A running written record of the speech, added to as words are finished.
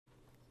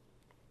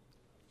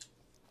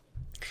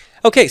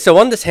Okay, so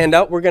on this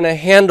handout, we're going to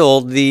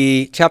handle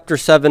the Chapter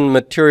 7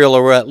 material,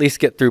 or at least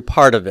get through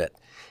part of it.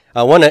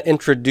 I want to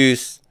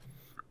introduce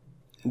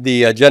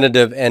the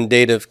genitive and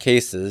dative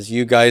cases.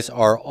 You guys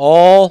are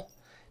all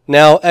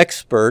now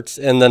experts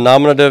in the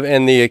nominative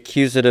and the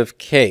accusative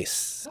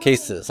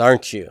cases,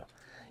 aren't you?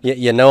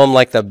 You know them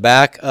like the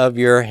back of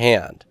your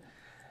hand.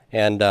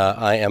 And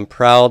I am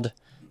proud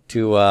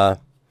to have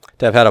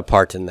had a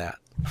part in that.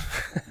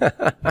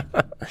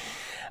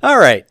 All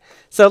right.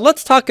 So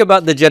let's talk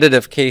about the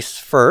genitive case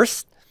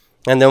first,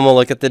 and then we'll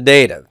look at the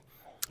dative.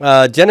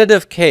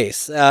 Genitive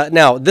case.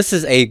 Now, this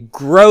is a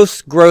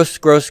gross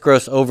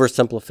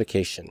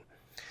oversimplification.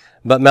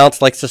 But Mounce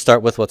likes to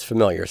start with what's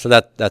familiar, so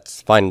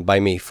that's fine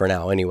by me for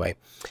now anyway.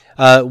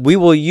 We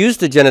will use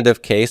the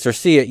genitive case, or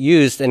see it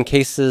used in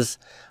cases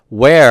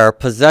where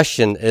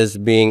possession is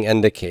being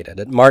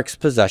indicated. It marks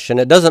possession.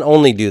 It doesn't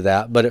only do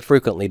that, but it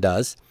frequently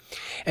does.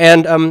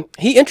 And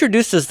he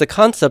introduces the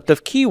concept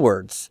of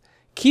keywords.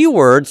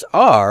 Keywords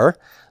are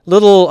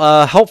little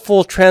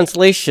helpful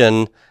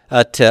translation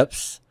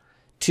tips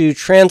to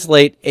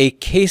translate a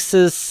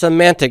case's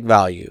semantic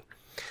value.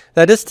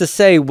 That is to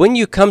say, when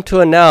you come to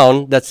a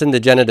noun that's in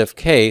the genitive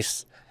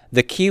case,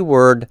 the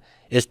keyword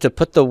is to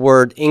put the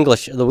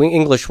English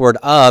word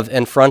of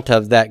in front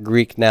of that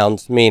Greek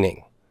noun's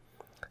meaning.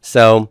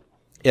 So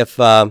if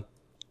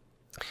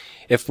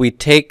we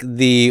take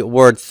the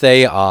word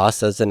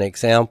theos as an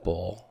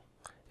example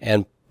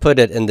and put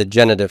it in the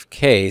genitive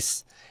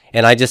case,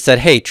 and I just said,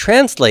 hey,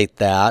 translate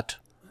that,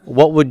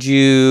 what would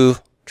you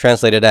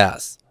translate it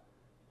as?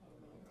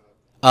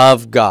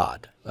 Of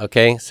God.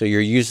 Okay, so you're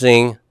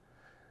using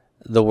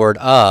the word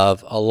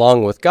of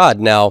along with God.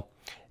 Now,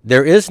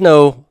 there is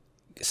no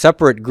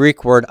separate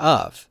Greek word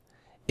of.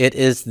 It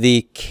is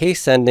the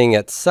case ending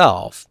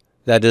itself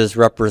that is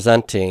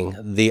representing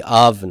the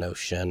of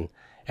notion,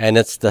 and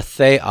it's the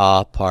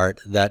thea part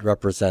that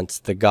represents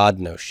the God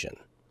notion.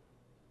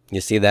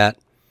 You see that?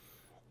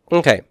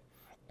 Okay.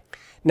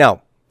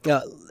 Now,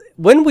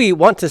 when we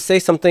want to say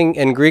something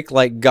in Greek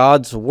like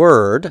God's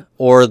word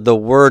or the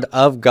word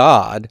of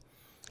God,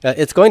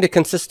 it's going to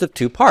consist of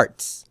two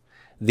parts.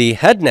 The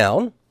head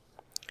noun,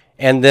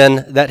 and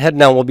then that head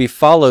noun will be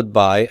followed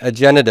by a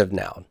genitive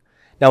noun.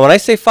 Now, when I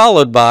say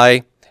followed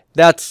by,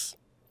 that's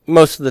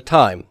most of the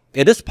time.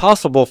 It is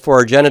possible for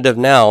a genitive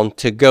noun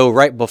to go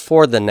right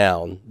before the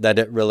noun that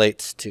it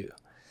relates to.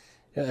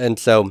 And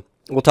so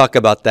we'll talk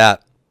about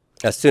that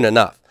soon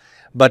enough.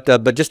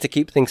 But just to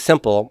keep things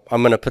simple,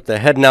 I'm going to put the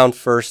head noun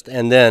first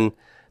and then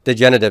the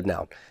genitive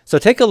noun. So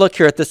take a look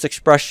here at this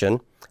expression,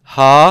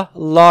 ha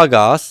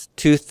logos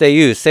tu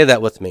theou. Say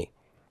that with me.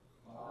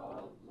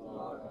 Ha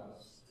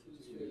logos tu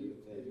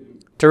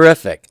theou.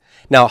 Terrific.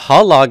 Now,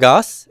 ha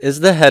logos is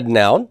the head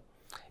noun,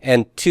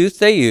 and tu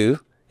theou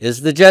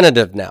is the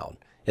genitive noun.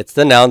 It's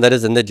the noun that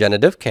is in the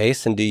genitive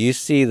case, and do you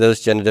see those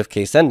genitive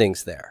case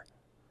endings there?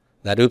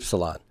 That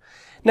upsilon.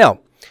 Now,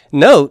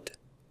 note,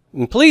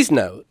 and please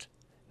note,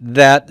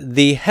 that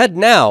the head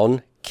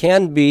noun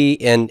can be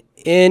in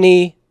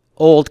any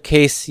old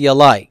case you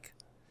like.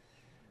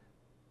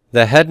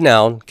 The head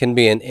noun can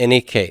be in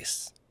any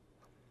case.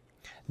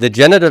 The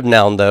genitive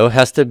noun, though,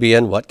 has to be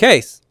in what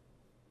case?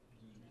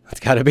 It's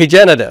got to be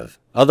genitive.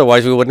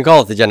 Otherwise, we wouldn't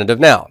call it the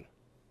genitive noun.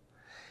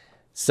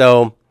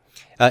 So,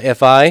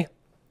 if I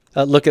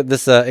look at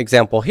this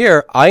example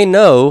here, I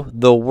know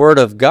the word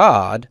of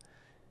God.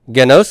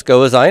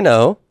 Genosko is I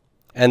know,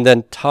 and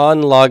then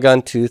ton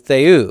logon tu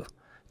theou.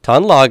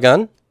 Ton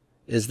logon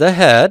is the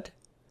head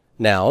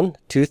noun.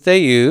 Tu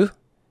theou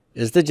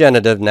is the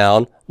genitive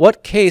noun.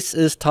 What case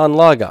is ton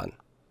logon?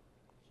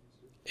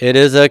 It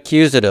is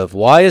accusative.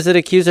 Why is it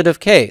accusative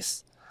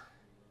case?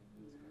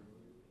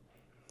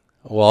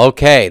 Well,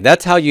 okay,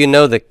 that's how you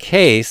know the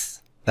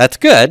case. That's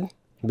good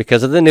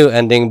because of the new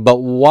ending, but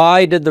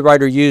why did the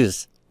writer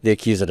use the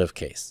accusative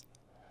case?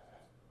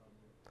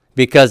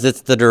 Because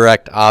it's the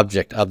direct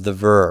object of the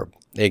verb.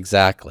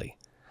 Exactly.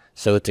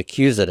 So it's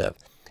accusative.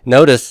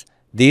 Notice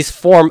these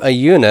form a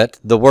unit,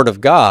 the word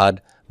of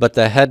God, but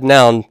the head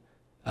noun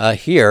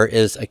here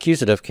is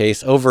accusative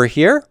case. Over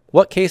here,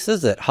 what case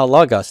is it? Ha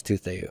logos tu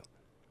theou.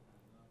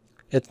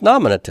 It's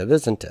nominative,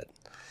 isn't it?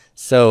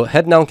 So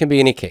head noun can be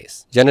any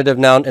case. Genitive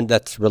noun, and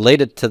that's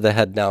related to the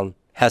head noun,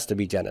 has to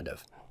be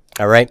genitive.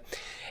 All right?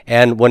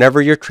 And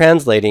whenever you're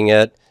translating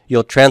it,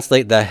 you'll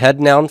translate the head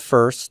noun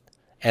first,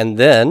 and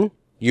then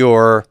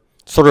your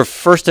sort of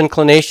first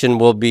inclination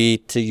will be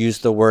to use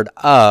the word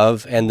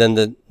of, and then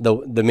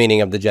the meaning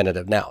of the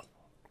genitive noun.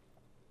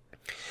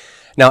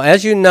 Now,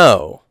 as you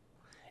know,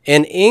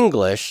 in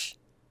English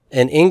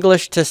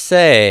to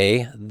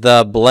say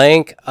the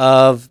blank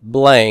of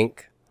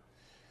blank,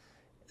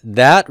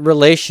 that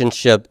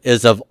relationship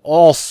is of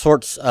all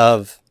sorts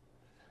of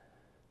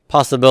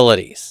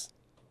possibilities.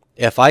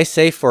 If I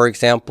say, for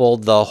example,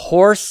 the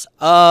horse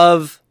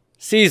of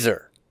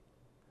Caesar,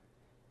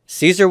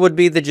 Caesar would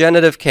be the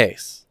genitive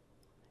case.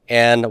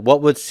 And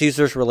what would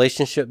Caesar's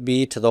relationship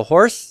be to the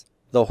horse?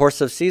 The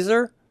horse of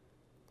Caesar?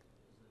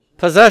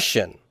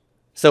 Possession.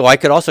 So I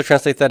could also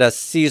translate that as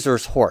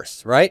Caesar's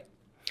horse, right?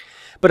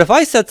 But if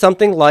I said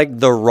something like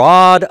the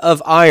rod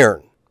of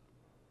iron,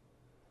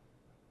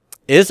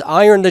 is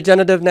iron the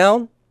genitive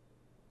noun?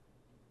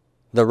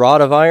 The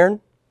rod of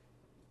iron?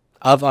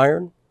 Of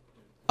iron?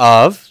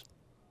 Of.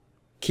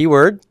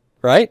 Keyword,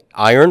 right?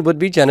 Iron would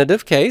be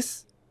genitive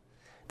case.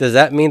 Does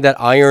that mean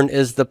that iron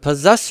is the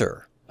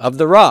possessor of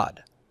the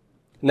rod?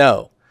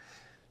 No.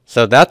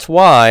 So that's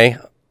why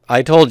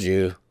I told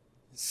you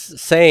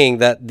saying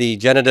that the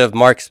genitive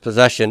marks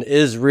possession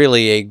is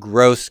really a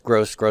gross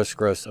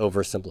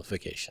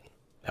oversimplification.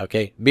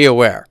 Okay? Be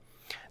aware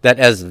that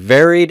as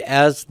varied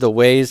as the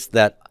ways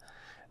that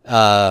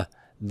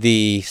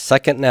the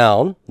second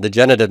noun, the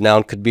genitive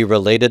noun, could be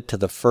related to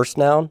the first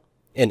noun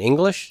in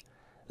English,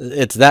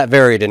 it's that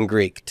varied in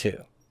Greek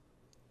too.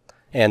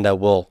 And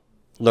we'll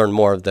learn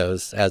more of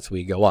those as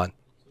we go on.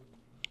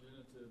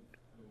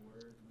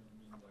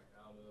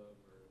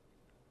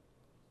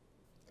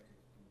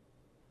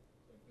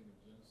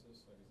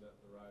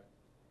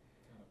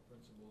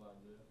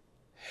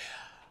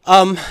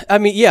 I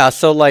mean, yeah.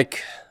 So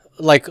like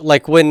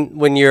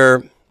when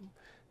you're,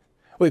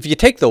 if you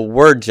take the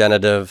word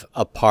genitive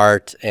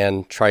apart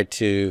and try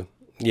to,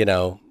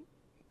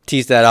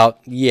 tease that out,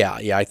 yeah,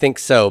 I think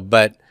so.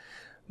 But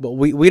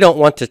we don't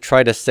want to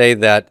try to say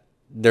that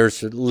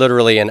there's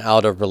literally an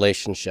out of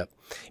relationship.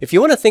 If you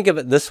want to think of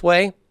it this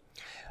way,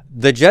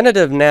 the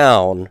genitive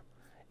noun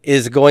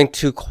is going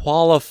to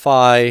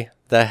qualify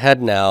the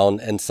head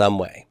noun in some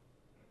way.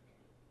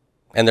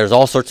 And there's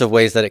all sorts of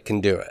ways that it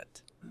can do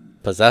it.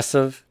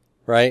 Possessive,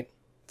 right?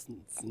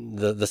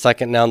 The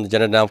second noun, the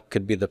genitive noun,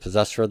 could be the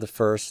possessor of the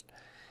first.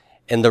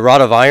 In the rod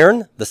of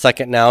iron, the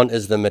second noun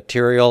is the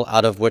material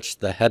out of which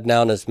the head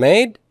noun is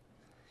made.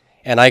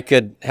 And I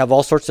could have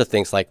all sorts of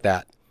things like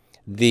that.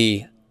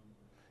 The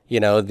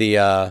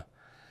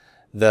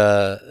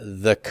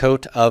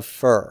coat of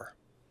fur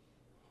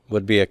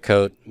would be a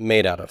coat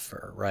made out of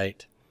fur,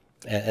 right?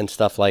 And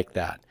stuff like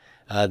that.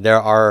 There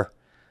are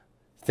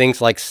things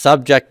like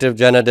subjective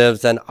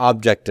genitives and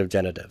objective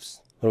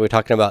genitives. What are we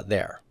talking about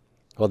there?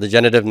 Well, the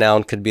genitive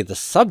noun could be the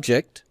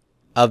subject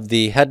of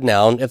the head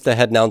noun if the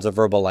head noun's a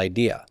verbal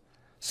idea.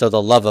 So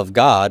the love of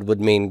God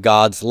would mean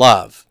God's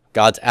love,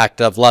 God's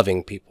act of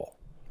loving people,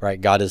 right?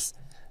 God is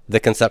the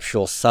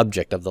conceptual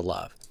subject of the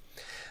love.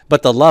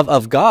 But the love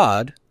of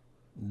God,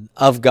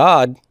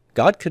 God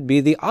could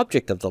be the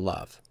object of the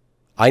love.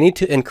 I need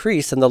to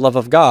increase in the love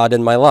of God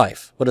in my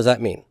life. What does that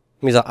mean?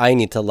 It means that I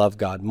need to love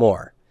God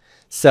more.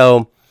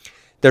 So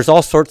there's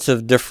all sorts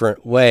of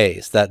different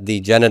ways that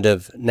the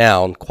genitive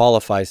noun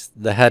qualifies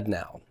the head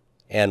noun.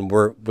 And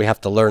we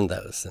have to learn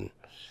those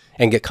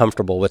and get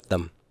comfortable with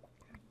them.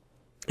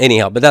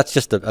 Anyhow, but that's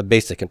just a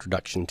basic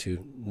introduction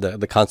to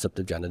the concept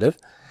of genitive.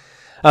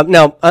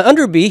 Now,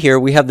 under B here,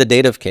 we have the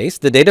dative case.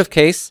 The dative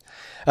case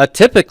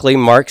typically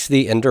marks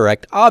the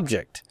indirect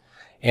object.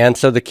 And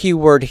so the key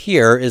word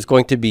here is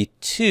going to be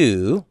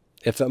to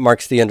if it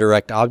marks the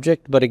indirect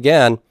object. But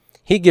again,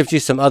 he gives you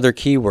some other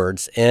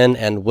keywords, in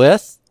and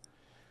with.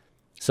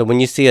 So when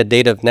you see a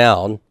dative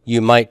noun, you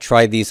might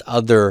try these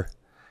other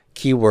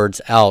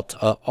keywords out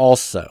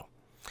also.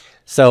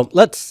 So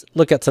let's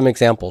look at some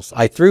examples.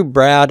 I threw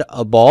Brad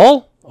a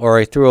ball, or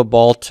I threw a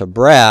ball to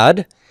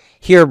Brad.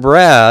 Here,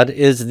 Brad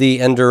is the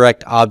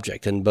indirect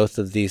object in both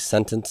of these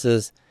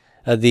sentences.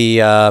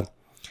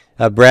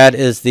 Brad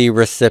is the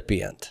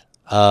recipient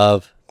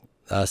of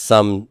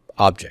some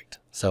object.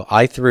 So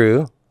I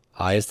threw,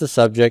 I is the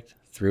subject,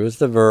 threw is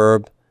the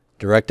verb,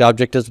 direct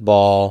object is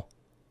ball,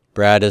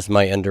 Brad is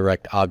my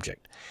indirect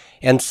object.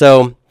 And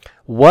so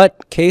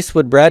what case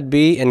would Brad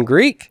be in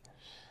Greek?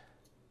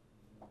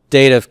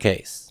 Dative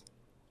case.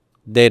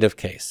 Dative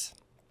case.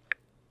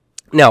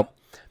 Now,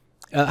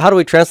 how do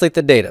we translate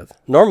the dative?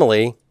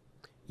 Normally,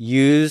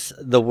 use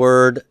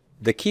the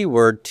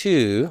keyword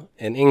to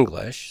in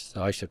English.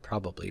 So I should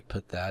probably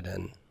put that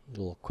in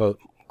little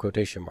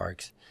quotation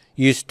marks.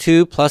 Use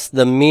to plus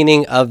the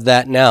meaning of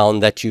that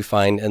noun that you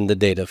find in the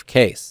dative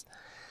case.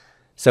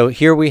 So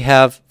here we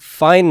have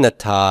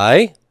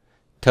phainatai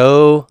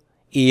to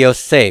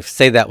eosaph.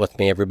 Say that with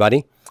me,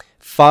 everybody.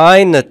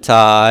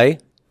 Phainatai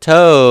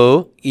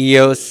to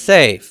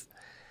eosaph.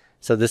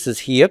 So this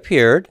is he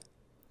appeared,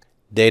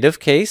 dative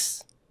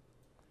case,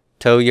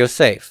 to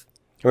Yosef.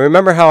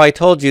 Remember how I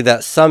told you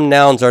that some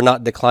nouns are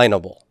not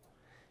declinable.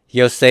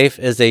 Yosef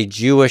is a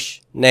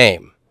Jewish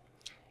name.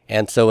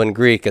 And so in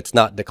Greek, it's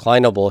not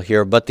declinable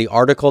here, but the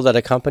article that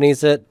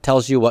accompanies it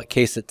tells you what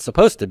case it's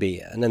supposed to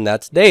be in, and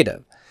that's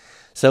dative.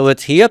 So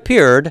it's he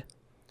appeared,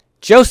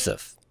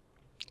 Joseph.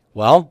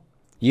 Well,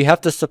 you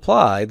have to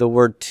supply the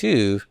word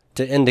to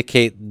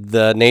indicate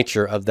the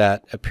nature of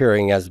that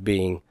appearing as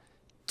being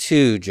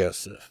to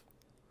Joseph,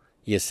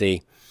 you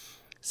see.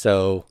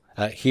 So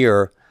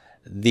here,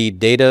 the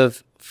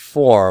dative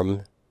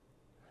form,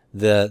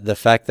 the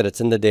fact that it's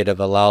in the dative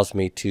allows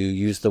me to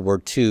use the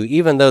word to,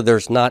 even though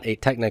there's not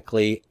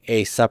technically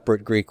a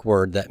separate Greek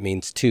word that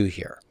means to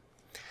here.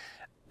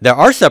 There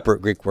are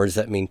separate Greek words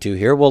that mean to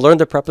here. We'll learn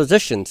the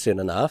preposition soon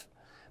enough.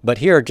 But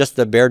here, just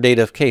the bare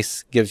dative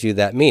case gives you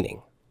that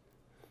meaning.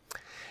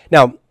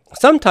 Now,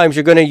 sometimes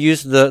you're going to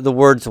use the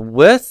words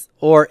with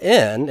or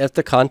in if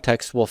the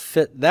context will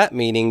fit that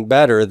meaning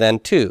better than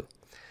to.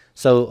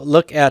 So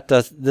look at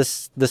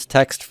this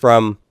text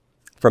from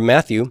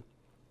Matthew.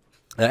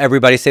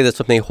 Everybody say this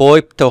with me.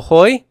 Hoi to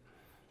hoi.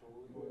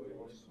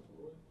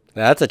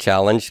 That's a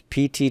challenge.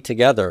 PT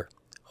together.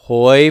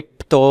 Hoi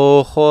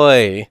to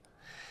hoi.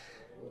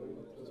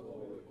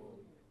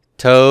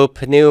 To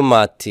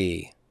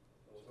pneumati.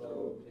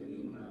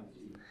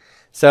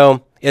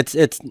 So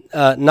it's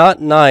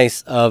not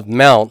nice of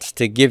Mounce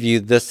to give you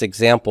this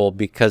example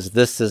because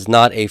this is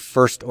not a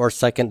first or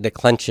second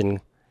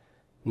declension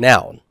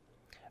noun.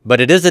 But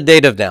it is a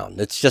dative noun.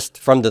 It's just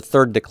from the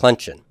third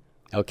declension.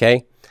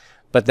 Okay?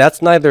 But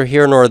that's neither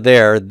here nor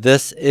there.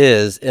 This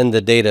is in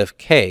the dative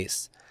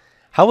case.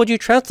 How would you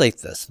translate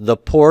this? The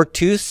poor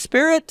to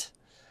spirit?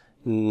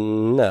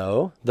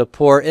 No. The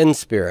poor in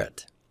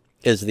spirit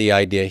is the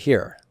idea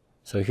here.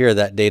 So here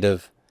that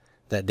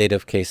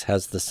dative case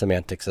has the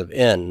semantics of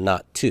in,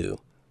 not to.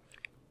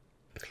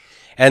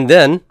 And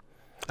then,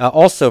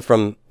 also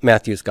from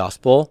Matthew's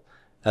Gospel,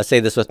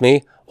 say this with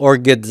me,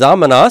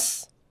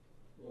 orgizamenos,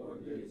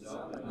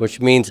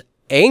 which means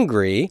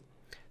angry,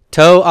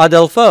 to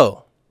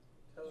adelpho.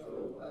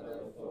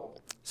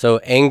 So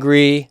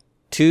angry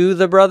to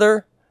the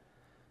brother,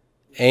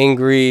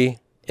 angry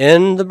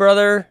in the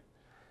brother.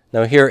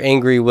 Now here,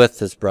 angry with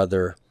his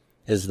brother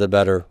is the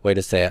better way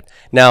to say it.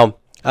 Now,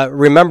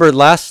 remember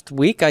last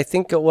week, I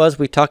think it was,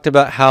 we talked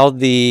about how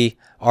the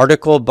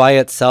article by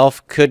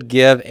itself could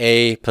give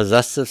a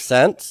possessive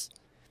sense,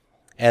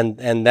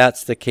 and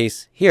that's the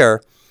case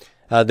here.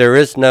 There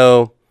is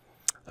no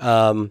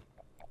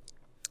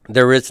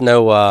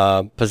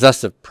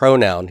possessive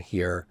pronoun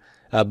here,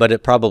 but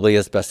it probably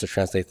is best to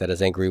translate that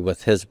as angry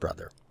with his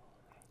brother.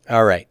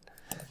 All right,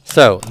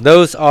 so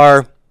those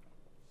are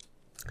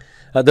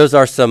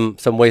some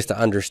ways to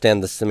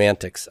understand the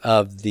semantics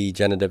of the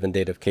genitive and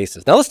dative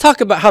cases. Now let's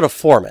talk about how to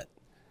form it.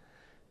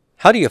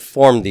 How do you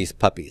form these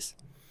puppies?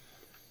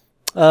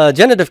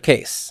 Genitive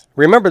case.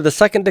 Remember, the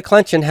second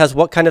declension has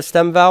what kind of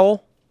stem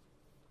vowel?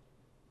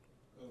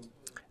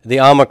 The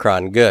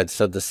omicron. Good.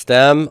 So the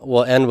stem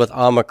will end with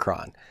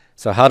omicron.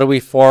 So how do we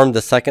form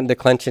the second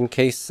declension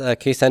case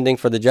ending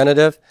for the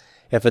genitive?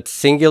 If it's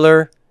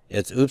singular,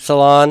 it's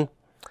upsilon,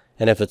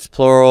 and if it's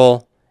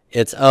plural,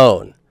 it's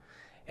own.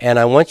 And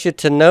I want you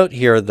to note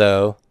here,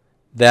 though,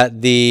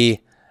 that the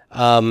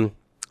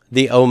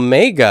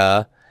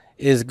omega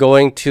is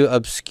going to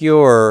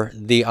obscure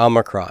the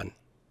omicron.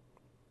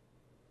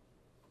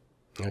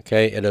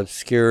 Okay, it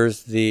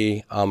obscures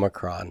the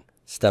omicron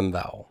stem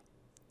vowel.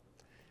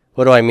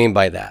 What do I mean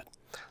by that?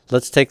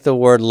 Let's take the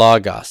word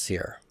logos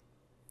here.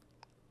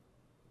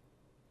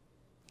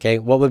 Okay,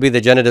 what would be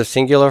the genitive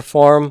singular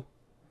form?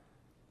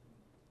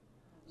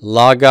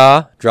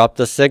 Loga, drop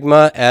the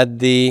sigma, add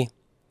the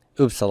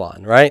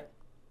upsilon, right?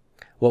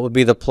 What would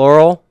be the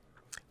plural?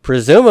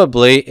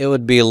 Presumably, it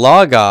would be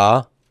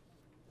loga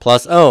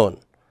plus own.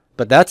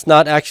 But that's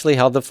not actually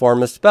how the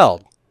form is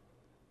spelled.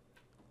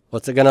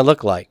 What's it going to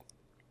look like?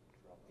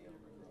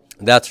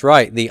 That's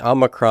right. The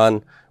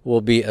omicron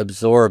will be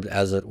absorbed,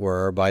 as it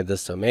were, by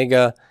this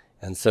omega.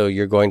 And so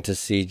you're going to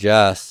see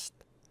just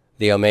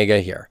the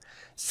omega here.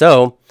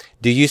 So,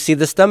 do you see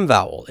the stem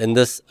vowel in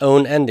this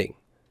own ending?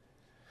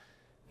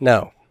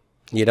 No,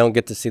 you don't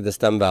get to see the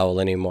stem vowel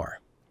anymore.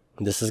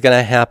 This is going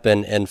to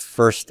happen in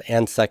first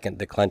and second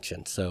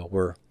declension. So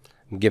we're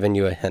giving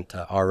you a hint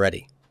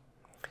already.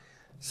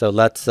 So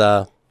let's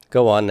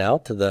go on now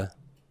to the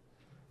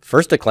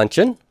first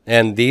declension.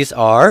 And these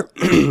are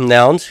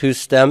nouns whose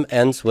stem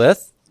ends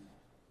with,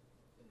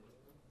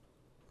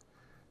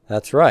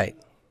 that's right,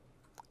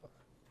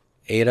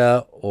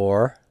 eta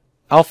or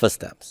alpha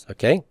stems,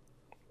 okay?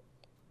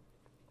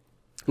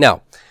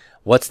 Now,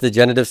 what's the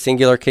genitive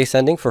singular case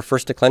ending for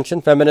first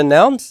declension feminine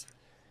nouns?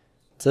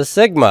 It's a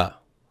sigma.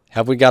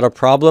 Have we got a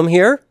problem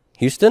here?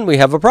 Houston, we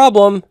have a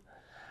problem.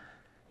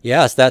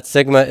 Yes, that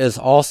sigma is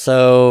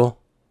also,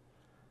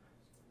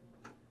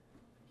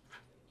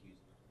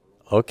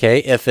 okay,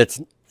 if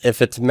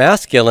it's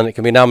masculine, it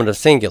can be nominative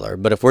singular.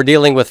 But if we're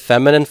dealing with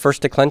feminine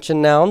first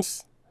declension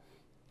nouns,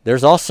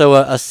 there's also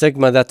a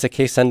sigma that's a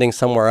case ending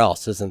somewhere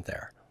else, isn't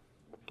there?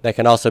 That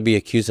can also be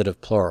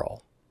accusative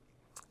plural.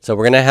 So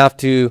we're going to have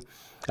to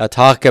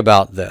talk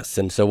about this.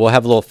 And so we'll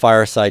have a little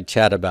fireside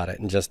chat about it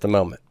in just a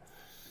moment.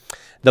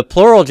 The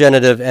plural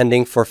genitive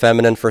ending for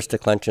feminine first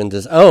declensions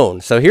is own.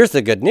 So here's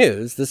the good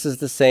news. This is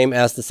the same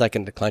as the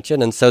second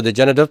declension. And so the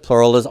genitive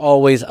plural is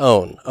always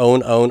own.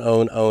 Own, own,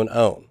 own, own,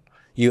 own.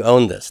 You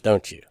own this,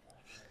 don't you?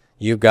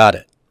 You've got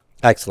it.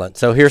 Excellent.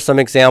 So here's some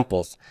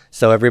examples.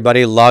 So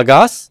everybody,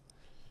 logos,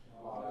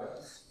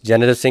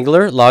 genitive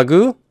singular,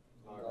 logu,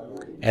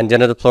 and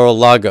genitive plural,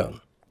 logon.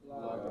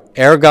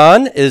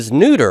 Ergon is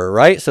neuter,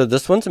 right? So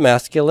this one's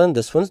masculine,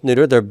 this one's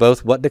neuter. They're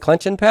both what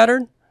declension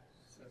pattern?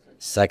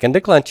 Second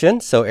declension.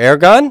 So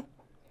ergon,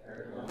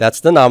 that's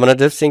the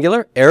nominative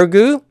singular.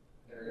 Ergu,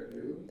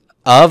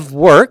 of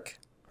work,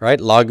 right?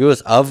 Logu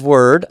is of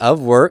word,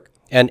 of work.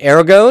 And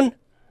ergon,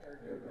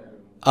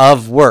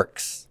 of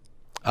works,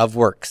 of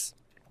works.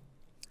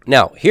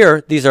 Now,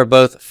 here, these are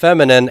both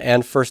feminine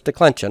and first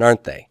declension,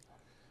 aren't they?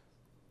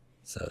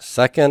 So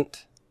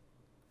second,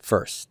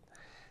 first.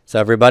 So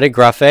everybody,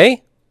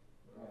 graphe.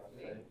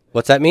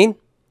 What's that mean?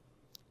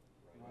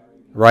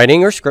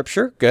 Writing or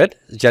scripture. Good.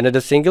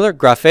 Genitive singular,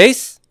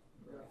 graphes.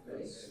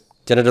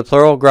 Genitive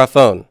plural,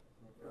 graphone.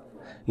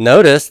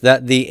 Notice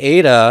that the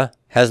eta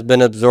has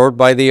been absorbed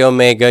by the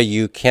omega.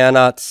 You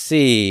cannot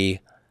see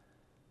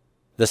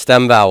the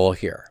stem vowel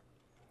here.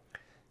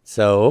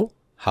 So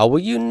how will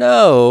you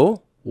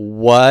know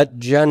what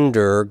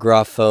gender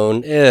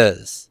graphone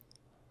is?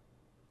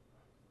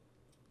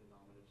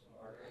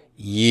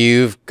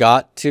 You've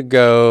got to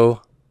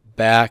go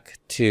back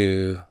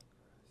to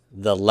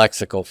the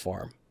lexical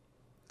form.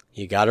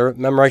 You got to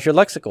memorize your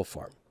lexical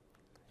form.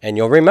 And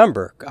you'll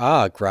remember,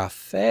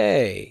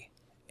 graphe,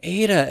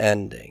 eta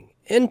ending.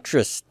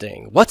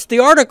 Interesting. What's the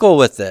article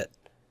with it?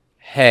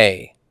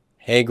 Hey.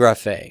 Hey,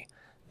 graphe.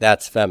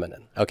 That's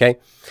feminine. Okay?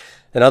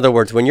 In other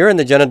words, when you're in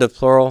the genitive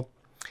plural,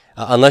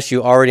 unless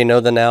you already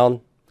know the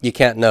noun, you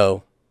can't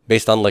know,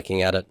 based on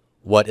looking at it,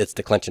 what its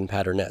declension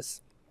pattern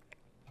is.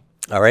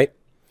 All right?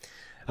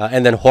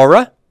 And then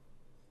hora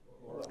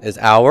is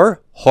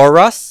hour.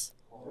 Horas,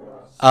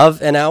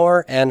 of an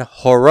hour. And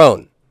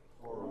horon,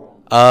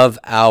 of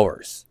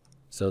hours.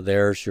 So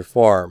there's your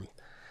form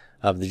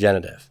of the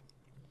genitive.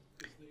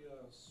 Is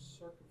the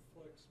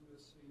circumflex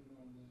missing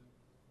on the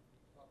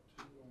top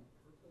two on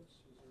purpose?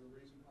 Is there a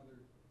reason how there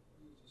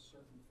is a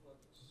circumflex?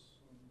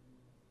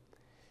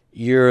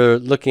 You're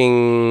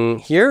looking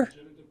here?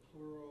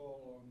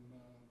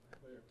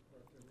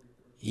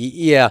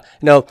 Yeah,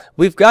 no,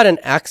 we've got an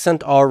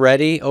accent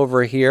already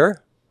over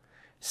here.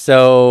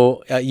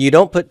 So you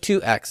don't put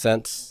two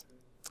accents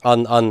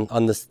on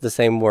the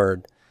same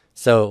word.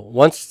 So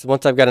once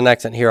I've got an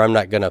accent here, I'm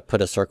not going to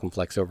put a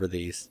circumflex over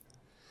these.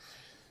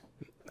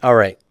 All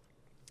right.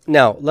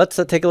 Now, let's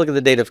take a look at the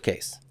dative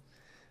case.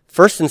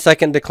 First and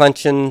second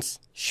declensions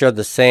share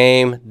the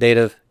same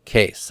dative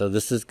case. So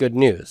this is good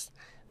news.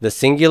 The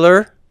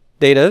singular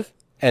dative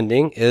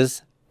ending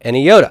is an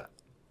iota.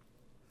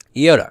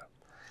 Iota.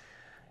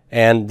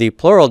 And the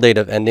plural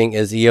dative ending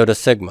is iota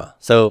sigma.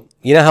 So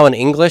you know how in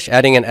English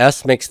adding an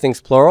S makes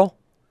things plural?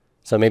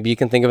 So maybe you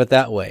can think of it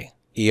that way.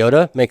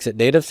 Iota makes it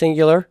dative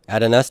singular.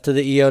 Add an S to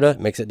the iota,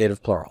 makes it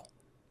dative plural.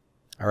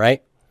 All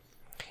right?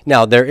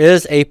 Now, there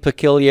is a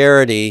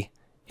peculiarity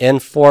in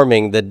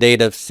forming the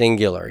dative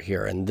singular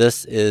here. And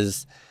this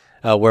is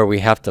where we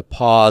have to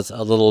pause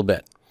a little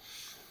bit.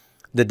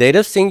 The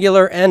dative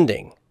singular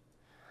ending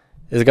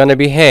is going to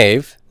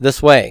behave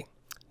this way.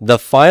 The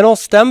final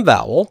stem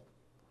vowel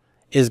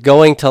is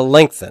going to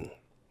lengthen.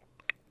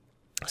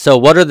 So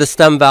what are the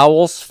stem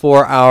vowels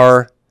for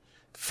our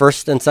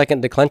first and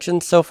second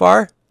declensions so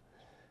far?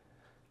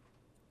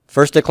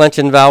 First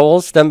declension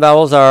vowels, stem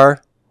vowels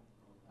are,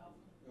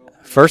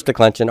 first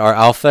declension are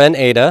alpha and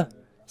eta.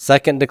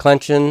 Second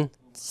declension,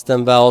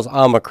 stem vowels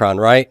omicron,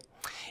 right?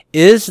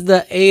 Is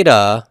the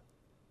eta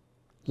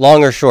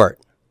long or short?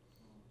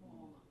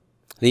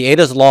 The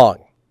eta is long.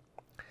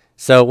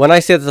 So when I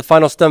say that the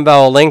final stem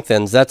vowel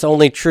lengthens, that's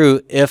only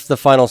true if the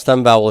final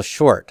stem vowel is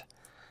short.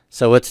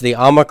 So it's the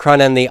omicron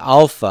and the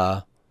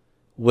alpha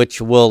which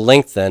will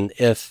lengthen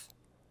if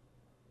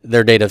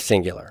they're dative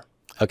singular.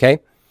 Okay?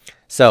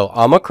 So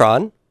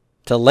omicron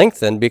to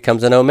lengthen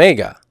becomes an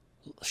omega.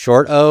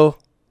 Short O,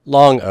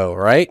 long O,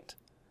 right?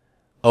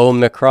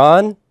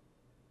 Omicron,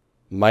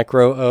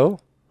 micro O,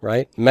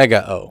 right?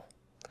 Mega O.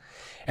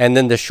 And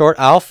then the short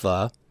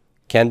alpha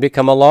can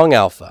become a long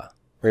alpha.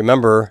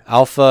 Remember,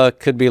 alpha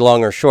could be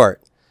long or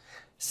short.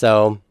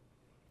 So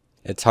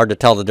it's hard to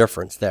tell the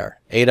difference there.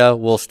 Eta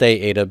will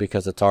stay eta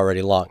because it's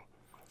already long.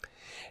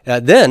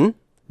 Then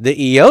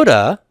the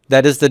iota,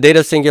 that is the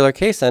dative singular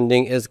case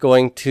ending, is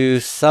going to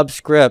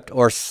subscript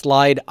or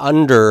slide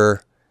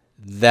under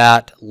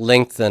that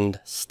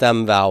lengthened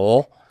stem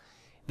vowel.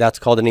 That's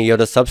called an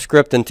iota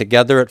subscript, and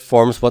together it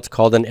forms what's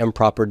called an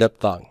improper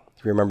diphthong.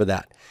 Remember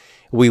that.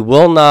 We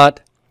will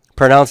not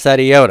pronounce that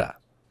iota.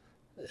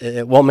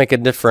 It won't make a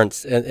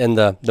difference in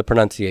the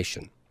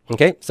pronunciation.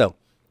 Okay, so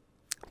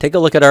take a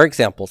look at our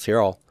examples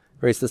here. I'll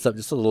raise this up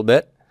just a little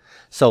bit.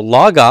 So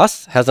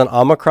logos has an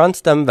omicron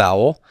stem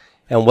vowel.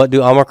 And what do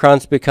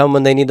omicrons become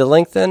when they need to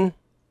lengthen?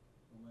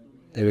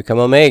 They become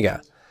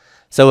omega.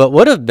 So it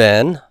would have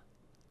been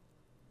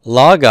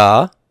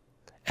loga,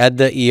 add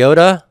the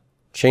iota,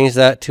 change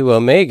that to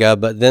omega,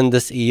 but then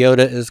this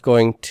iota is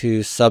going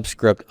to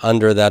subscript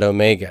under that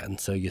omega. And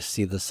so you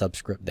see the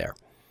subscript there.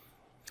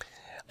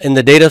 In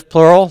the dative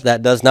plural,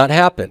 that does not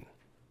happen.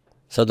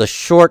 So the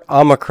short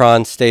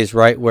omicron stays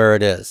right where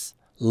it is.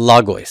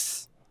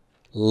 Logos.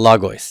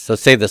 Logos. So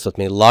say this with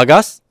me.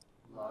 Logos.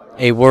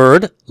 A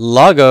word.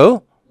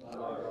 Logo.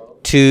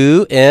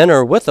 To, in,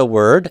 or with a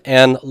word.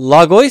 And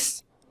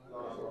logos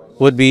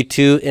would be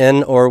to,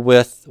 in, or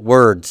with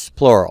words,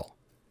 plural.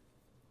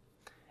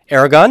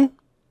 Ergon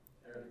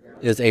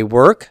is a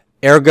work.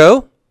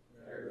 Ergo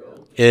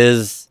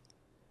is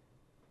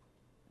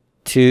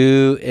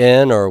to,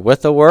 in, or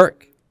with a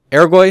work.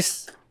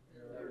 Ergos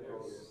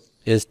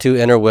is to,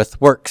 in, or with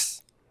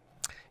works.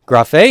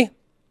 Graphe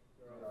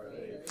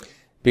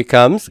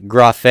becomes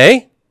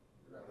graphe.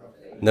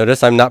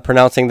 Notice I'm not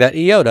pronouncing that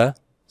iota,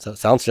 so it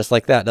sounds just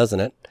like that, doesn't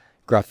it?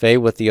 Graphe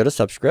with the iota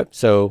subscript,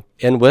 so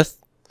in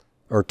with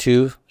or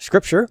to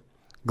scripture.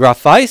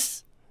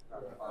 Graphais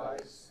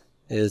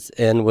is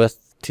in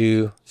with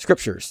to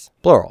scriptures,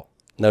 plural.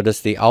 Notice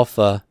the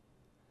alpha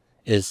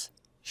is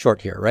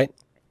short here, right?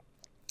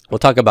 We'll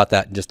talk about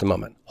that in just a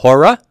moment.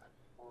 Hora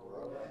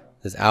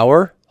is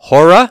hour.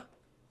 Hora,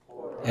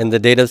 and the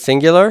dative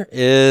singular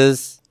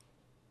is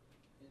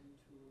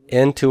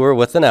into or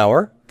with an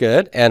hour.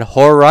 Good. And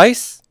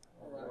horais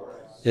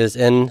is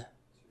in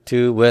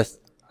to with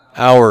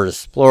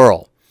hours,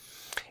 plural.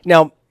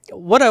 Now,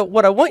 what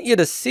I want you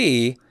to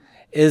see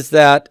is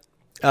that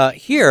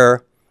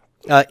here,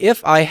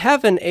 if I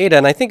have an eta,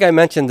 and I think I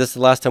mentioned this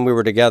the last time we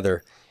were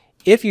together,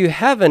 if you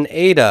have an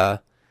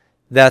eta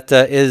that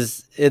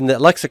is in the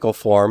lexical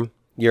form,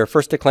 your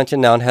first declension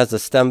noun has a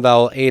stem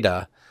vowel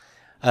eta,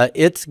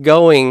 it's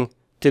going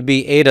to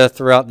be eta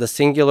throughout the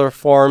singular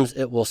forms.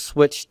 It will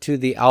switch to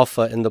the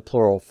alpha in the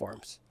plural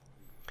forms.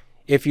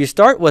 If you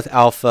start with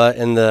alpha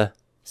in the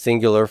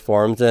singular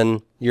forms,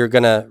 then you're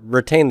going to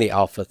retain the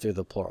alpha through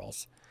the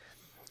plurals.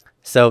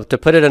 So to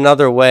put it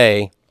another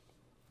way,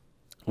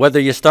 whether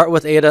you start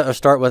with eta or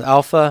start with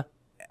alpha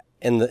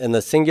in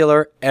the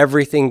singular,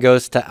 everything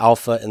goes to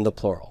alpha in the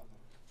plural,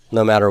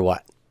 no matter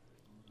what.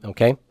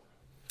 Okay?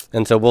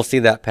 And so we'll see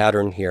that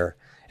pattern here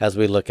as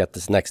we look at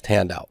this next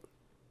handout.